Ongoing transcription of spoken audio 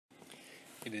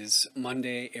It is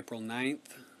Monday, April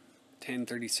 9th,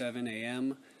 10:37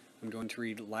 a.m. I'm going to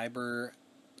read Liber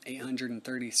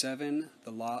 837,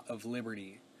 The Law of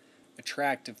Liberty, a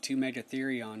tract of 2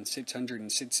 Megatherion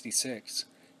 666,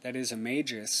 that is a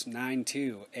Magus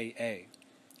 92 AA,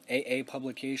 AA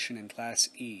publication in Class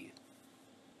E.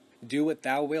 Do what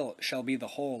thou wilt shall be the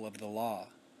whole of the law.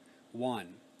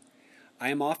 1. I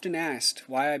am often asked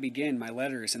why I begin my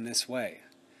letters in this way.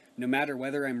 No matter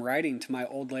whether I'm writing to my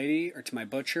old lady or to my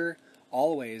butcher,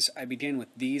 always I begin with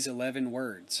these 11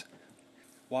 words.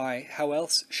 Why, how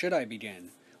else should I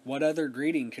begin? What other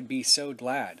greeting could be so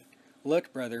glad?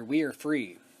 Look, brother, we are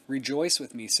free. Rejoice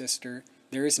with me, sister.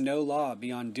 There is no law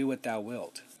beyond do what thou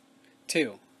wilt.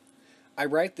 2. I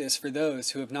write this for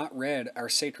those who have not read our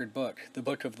sacred book, the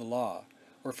Book of the Law,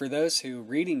 or for those who,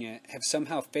 reading it, have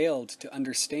somehow failed to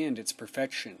understand its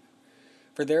perfection.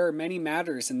 For there are many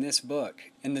matters in this book,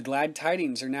 and the glad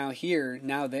tidings are now here,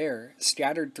 now there,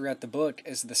 scattered throughout the book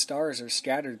as the stars are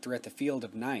scattered throughout the field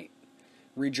of night.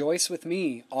 Rejoice with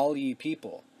me, all ye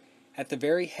people. At the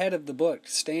very head of the book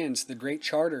stands the great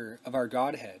charter of our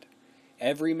Godhead.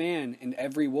 Every man and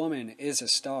every woman is a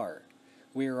star.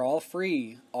 We are all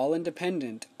free, all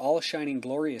independent, all shining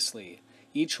gloriously,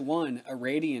 each one a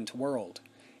radiant world.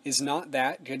 Is not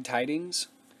that good tidings?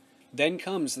 Then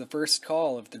comes the first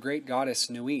call of the great goddess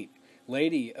Nuit,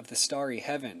 Lady of the starry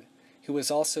heaven, who is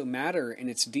also matter in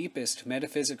its deepest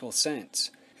metaphysical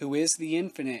sense, who is the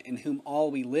infinite in whom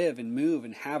all we live and move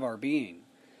and have our being.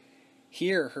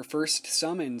 Hear her first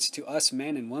summons to us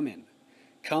men and women.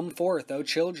 Come forth, O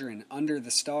children, under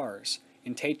the stars,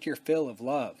 and take your fill of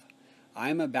love.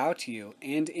 I am about you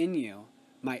and in you.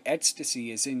 My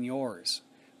ecstasy is in yours.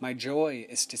 My joy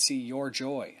is to see your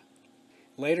joy.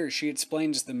 Later she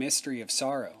explains the mystery of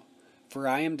sorrow. For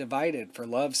I am divided for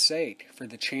love's sake, for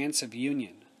the chance of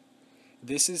union.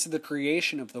 This is the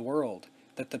creation of the world,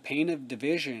 that the pain of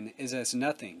division is as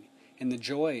nothing, and the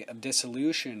joy of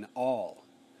dissolution all.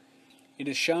 It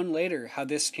is shown later how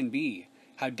this can be,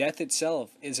 how death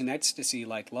itself is an ecstasy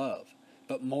like love,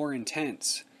 but more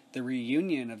intense, the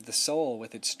reunion of the soul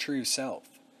with its true self.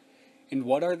 And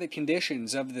what are the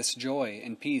conditions of this joy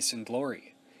and peace and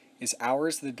glory? Is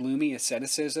ours the gloomy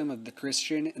asceticism of the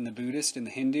Christian and the Buddhist and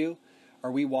the Hindu? Are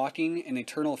we walking in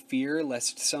eternal fear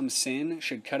lest some sin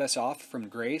should cut us off from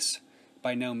grace?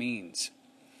 By no means.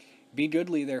 Be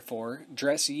goodly, therefore,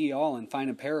 dress ye all in fine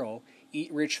apparel,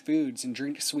 eat rich foods, and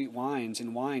drink sweet wines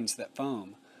and wines that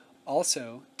foam.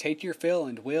 Also, take your fill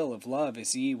and will of love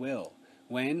as ye will,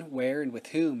 when, where, and with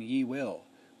whom ye will,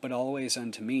 but always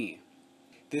unto me.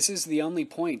 This is the only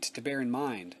point to bear in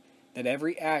mind, that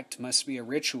every act must be a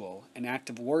ritual, an act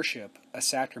of worship, a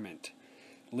sacrament.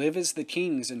 Live as the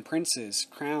kings and princes,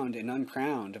 crowned and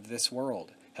uncrowned of this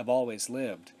world, have always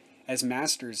lived, as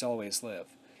masters always live.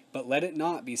 But let it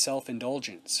not be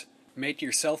self-indulgence. Make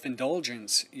your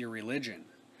self-indulgence your religion.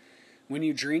 When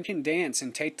you drink and dance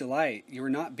and take delight, you are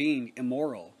not being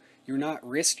immoral. You are not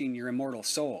risking your immortal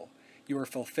soul. You are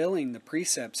fulfilling the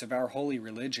precepts of our holy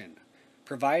religion,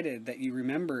 provided that you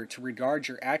remember to regard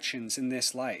your actions in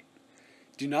this light.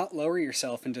 Do not lower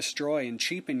yourself and destroy and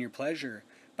cheapen your pleasure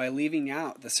by leaving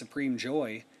out the supreme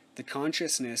joy, the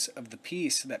consciousness of the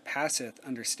peace that passeth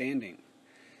understanding.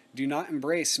 Do not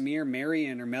embrace mere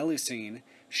Marian or Melusine.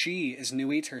 She is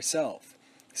Nuit herself,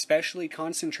 specially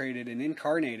concentrated and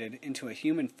incarnated into a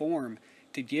human form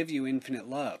to give you infinite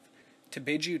love, to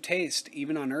bid you taste,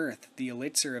 even on earth, the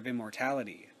elixir of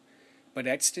immortality. But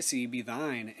ecstasy be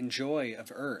thine and joy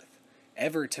of earth,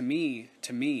 ever to me,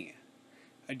 to me.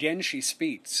 Again she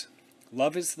speaks.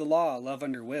 Love is the law, love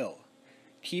under will.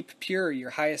 Keep pure your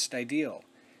highest ideal.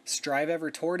 Strive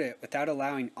ever toward it without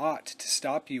allowing aught to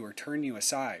stop you or turn you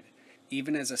aside,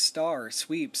 even as a star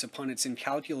sweeps upon its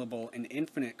incalculable and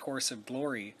infinite course of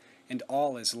glory, and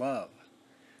all is love.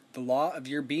 The law of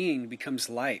your being becomes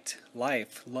light,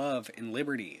 life, love, and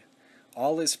liberty.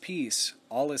 All is peace,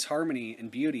 all is harmony and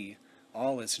beauty,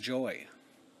 all is joy.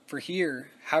 For here,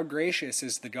 how gracious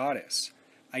is the goddess!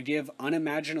 I give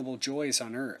unimaginable joys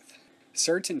on earth.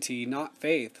 Certainty, not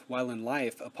faith, while in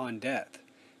life upon death.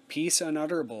 Peace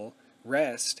unutterable,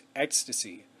 rest,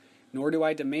 ecstasy. Nor do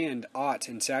I demand aught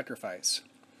in sacrifice.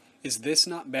 Is this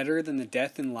not better than the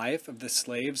death in life of the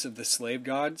slaves of the slave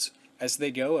gods, as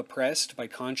they go oppressed by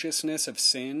consciousness of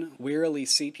sin, wearily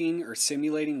seeking or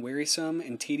simulating wearisome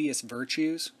and tedious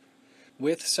virtues?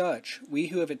 With such, we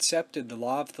who have accepted the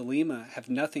law of Thelema have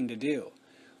nothing to do.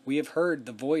 We have heard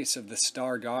the voice of the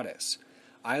star goddess.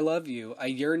 I love you, I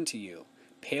yearn to you,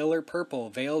 pale or purple,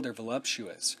 veiled or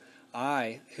voluptuous.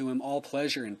 I, who am all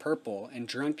pleasure in purple, and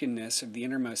drunkenness of the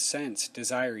innermost sense,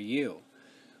 desire you.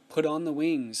 Put on the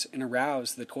wings, and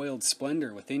arouse the coiled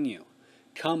splendor within you.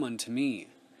 Come unto me.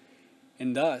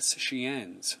 And thus she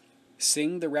ends.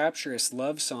 Sing the rapturous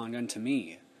love song unto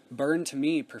me. Burn to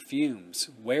me perfumes.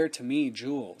 Wear to me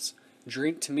jewels.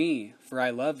 Drink to me, for I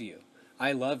love you.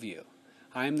 I love you.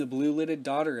 I am the blue-lidded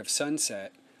daughter of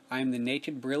sunset. I am the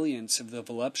naked brilliance of the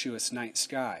voluptuous night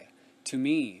sky. To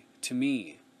me, to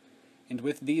me. And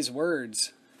with these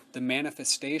words, the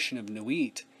manifestation of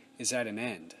Nuit is at an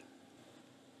end.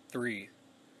 3.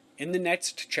 In the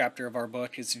next chapter of our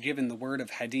book is given the word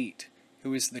of Hadit,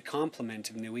 who is the complement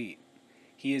of Nuit.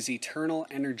 He is eternal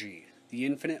energy, the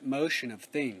infinite motion of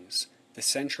things, the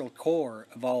central core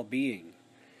of all being.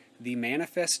 The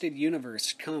manifested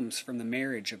universe comes from the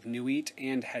marriage of Nuit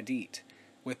and Hadit.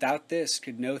 Without this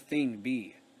could no thing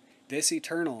be. This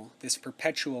eternal, this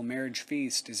perpetual marriage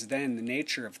feast is then the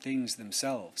nature of things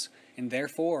themselves, and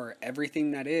therefore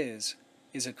everything that is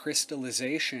a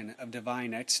crystallization of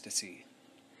divine ecstasy.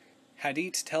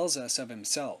 Hadit tells us of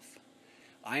himself,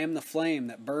 I am the flame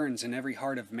that burns in every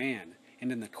heart of man,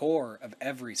 and in the core of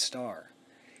every star.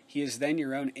 He is then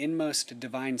your own inmost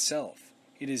divine self.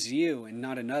 It is you, and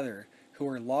not another, who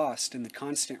are lost in the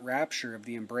constant rapture of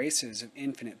the embraces of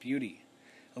infinite beauty.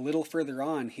 A little further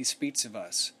on he speaks of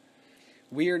us.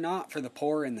 We are not for the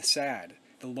poor and the sad.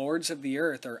 The lords of the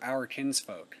earth are our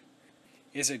kinsfolk.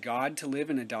 Is a god to live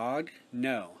in a dog?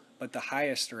 No, but the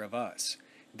highest are of us.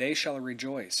 They shall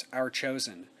rejoice, our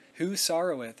chosen. Who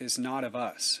sorroweth is not of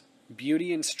us.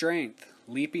 Beauty and strength,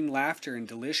 leaping laughter and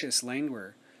delicious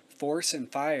languor, force and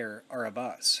fire are of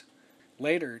us.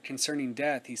 Later, concerning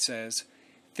death, he says,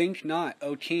 Think not,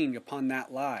 O king, upon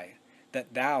that lie,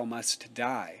 that thou must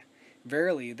die.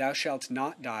 Verily, thou shalt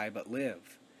not die, but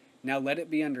live. Now let it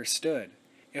be understood,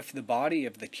 if the body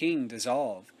of the king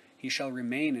dissolve, he shall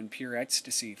remain in pure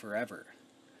ecstasy forever.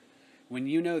 When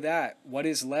you know that, what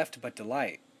is left but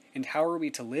delight? And how are we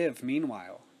to live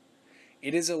meanwhile?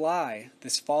 It is a lie,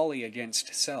 this folly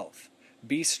against self.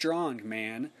 Be strong,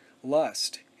 man.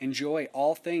 Lust. Enjoy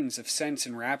all things of sense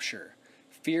and rapture.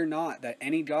 Fear not that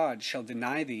any god shall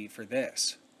deny thee for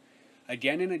this.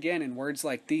 Again and again in words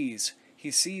like these, he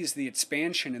sees the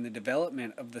expansion and the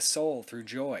development of the soul through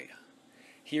joy.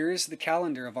 Here is the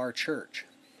calendar of our church.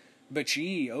 But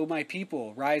ye, O my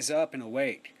people, rise up and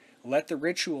awake. Let the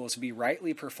rituals be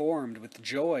rightly performed with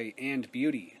joy and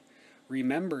beauty.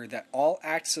 Remember that all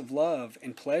acts of love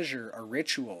and pleasure are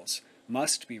rituals,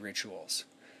 must be rituals.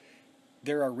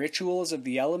 There are rituals of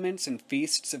the elements and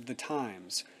feasts of the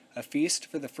times, a feast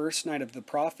for the first night of the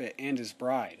prophet and his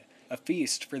bride, a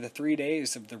feast for the 3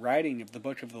 days of the writing of the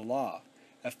book of the law,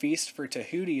 a feast for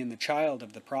Tahuti and the child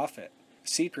of the prophet,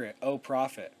 secret, O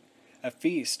prophet, a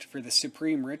feast for the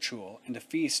supreme ritual, and a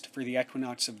feast for the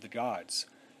equinox of the gods,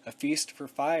 a feast for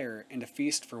fire and a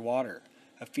feast for water,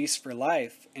 a feast for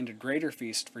life and a greater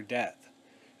feast for death,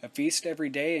 a feast every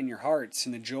day in your hearts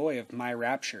in the joy of my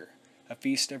rapture, a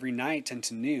feast every night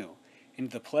unto new,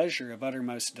 and the pleasure of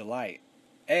uttermost delight.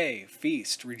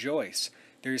 Feast, rejoice,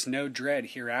 there is no dread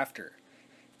hereafter.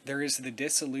 There is the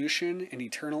dissolution and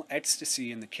eternal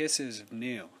ecstasy in the kisses of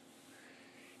new.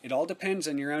 It all depends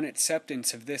on your own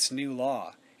acceptance of this new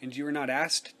law, and you are not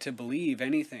asked to believe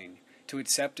anything, to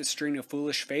accept a string of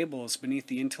foolish fables beneath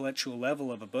the intellectual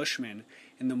level of a bushman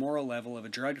and the moral level of a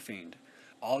drug fiend.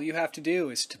 All you have to do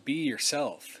is to be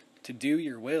yourself, to do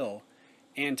your will,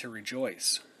 and to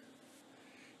rejoice.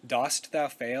 Dost thou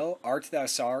fail? Art thou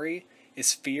sorry?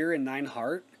 Is fear in thine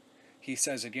heart? He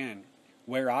says again,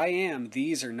 Where I am,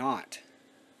 these are not.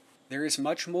 There is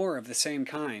much more of the same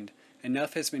kind.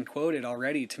 Enough has been quoted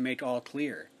already to make all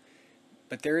clear.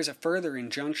 But there is a further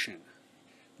injunction.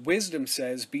 Wisdom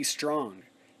says, Be strong.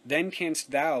 Then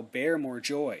canst thou bear more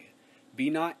joy.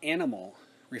 Be not animal.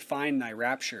 Refine thy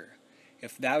rapture.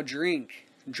 If thou drink,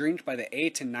 drink by the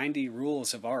 8 and 90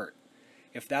 rules of art.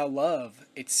 If thou love,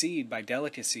 exceed by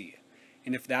delicacy.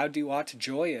 And if thou do aught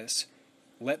joyous,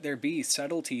 let there be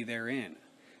subtlety therein.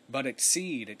 But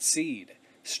exceed.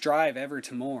 Strive ever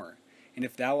to more. And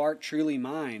if thou art truly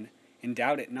mine, and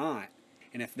doubt it not,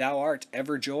 and if thou art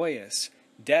ever joyous,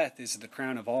 death is the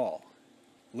crown of all.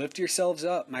 Lift yourselves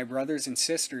up, my brothers and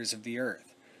sisters of the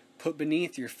earth. Put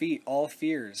beneath your feet all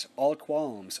fears, all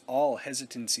qualms, all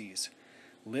hesitancies.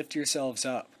 Lift yourselves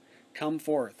up. Come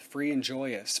forth, free and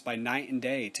joyous, by night and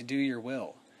day, to do your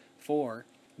will. For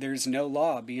there is no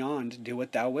law beyond do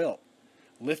what thou wilt.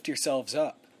 Lift yourselves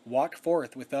up. Walk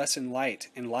forth with us in light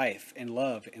and life and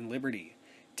love and liberty,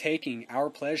 taking our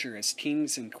pleasure as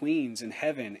kings and queens in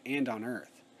heaven and on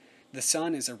earth. The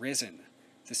sun is arisen.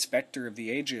 The specter of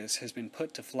the ages has been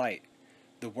put to flight.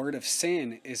 The word of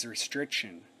sin is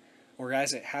restriction, or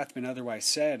as it hath been otherwise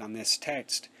said on this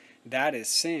text, That is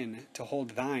sin, to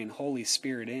hold thine Holy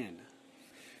Spirit in.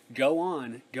 Go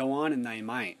on in thy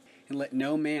might, and let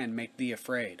no man make thee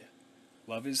afraid.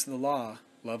 Love is the law,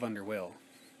 love under will.